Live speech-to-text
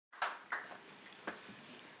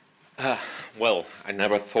Well, I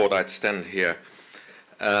never thought I'd stand here,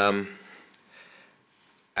 and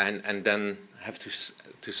then have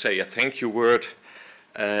to say a thank you word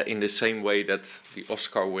in the same way that the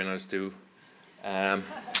Oscar winners do. I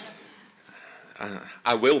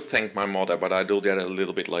will thank my mother, but I'll do that a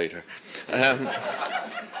little bit later.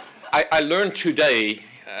 I learned today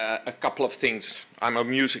a couple of things. I'm a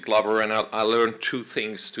music lover, and I learned two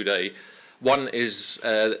things today. One is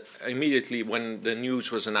immediately when the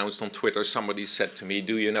news was announced on Twitter, somebody said to me,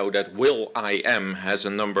 "Do you know that will.i.am has a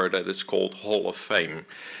number that is called Hall of Fame?"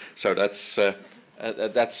 So that's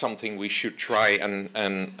something we should try and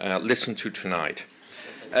listen to tonight.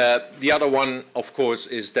 The other one, of course,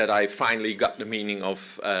 is that I finally got the meaning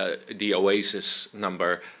of the Oasis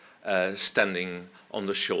number, standing on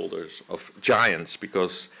the shoulders of giants,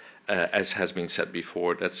 because as has been said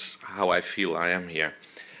before, that's how I feel I am here.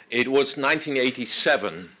 It was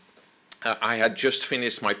 1987. I had just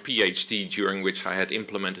finished my PhD, during which I had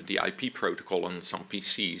implemented the IP protocol on some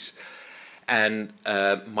PCs. And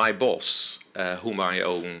my boss, to whom I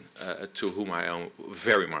owe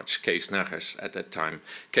very much, Kees Naggers at that time.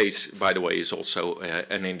 Kees, by the way, is also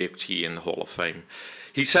an inductee in the Hall of Fame.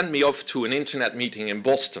 He sent me off to an internet meeting in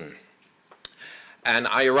Boston. And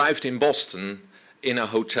I arrived in Boston in a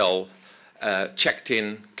hotel, checked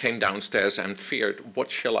in, came downstairs and feared, what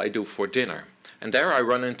shall I do for dinner? And there I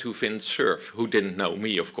run into Vint Cerf, who didn't know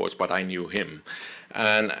me, of course, but I knew him.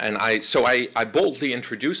 So I boldly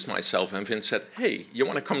introduced myself, and Vint said, "Hey, you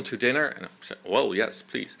want to come to dinner?" And I said, "Well, yes,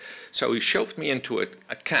 please." So he shoved me into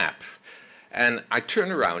a cab, and I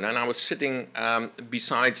turned around, and I was sitting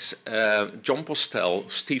besides John Postel,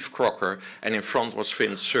 Steve Crocker, and in front was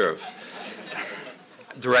Vint Cerf.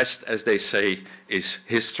 The rest, as they say, is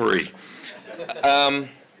history.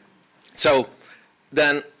 So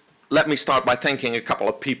then let me start by thanking a couple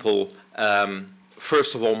of people.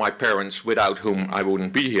 First of all, my parents, without whom I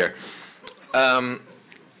wouldn't be here.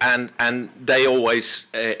 And they always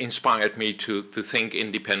inspired me to think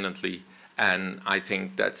independently. And I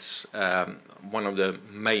think that's one of the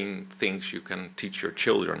main things you can teach your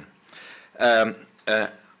children.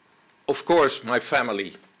 Of course, my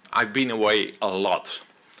family. I've been away a lot.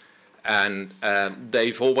 And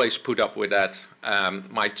they've always put up with that.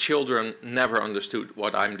 My children never understood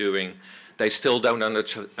what I'm doing. They still don't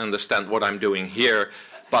understand what I'm doing here.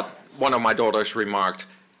 But one of my daughters remarked,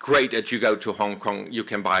 "Great that you go to Hong Kong, you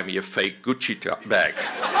can buy me a fake Gucci bag."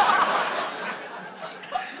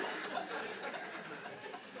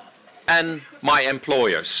 And my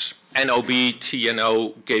employers, NOB,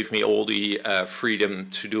 TNO, gave me all the freedom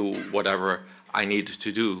to do whatever I needed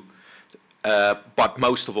to do. But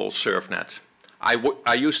most of all, SurfNet.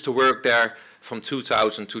 I used to work there from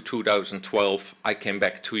 2000 to 2012. I came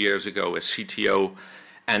back 2 years ago as CTO,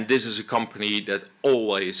 and this is a company that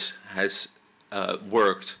always has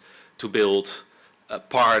worked to build a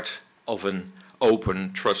part of an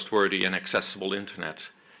open, trustworthy, and accessible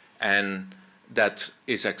internet. And that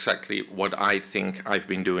is exactly what I think I've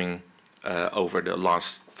been doing over the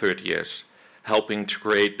last 30 years, helping to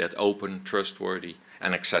create that open, trustworthy,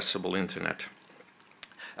 and accessible internet.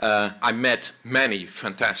 I met many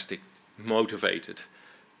fantastic, motivated,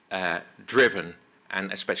 driven,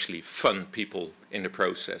 and especially fun people in the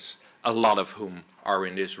process, a lot of whom are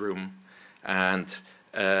in this room. And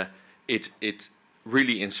it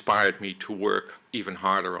really inspired me to work even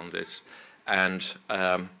harder on this. And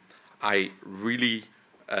I really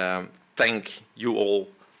thank you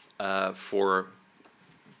all for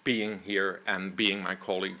being here and being my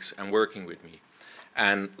colleagues and working with me.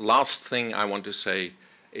 And last thing I want to say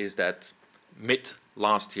is that mid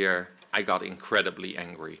last year I got incredibly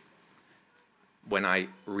angry when I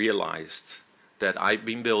realized that I've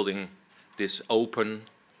been building this open,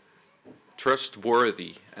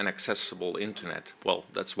 trustworthy, and accessible internet. Well,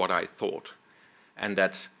 that's what I thought. And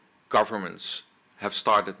that governments have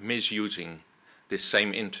started misusing this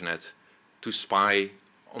same internet to spy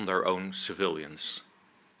on their own civilians.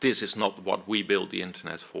 This is not what we built the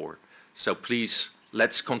internet for. So please,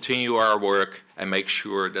 let's continue our work and make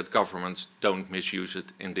sure that governments don't misuse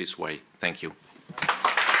it in this way. Thank you.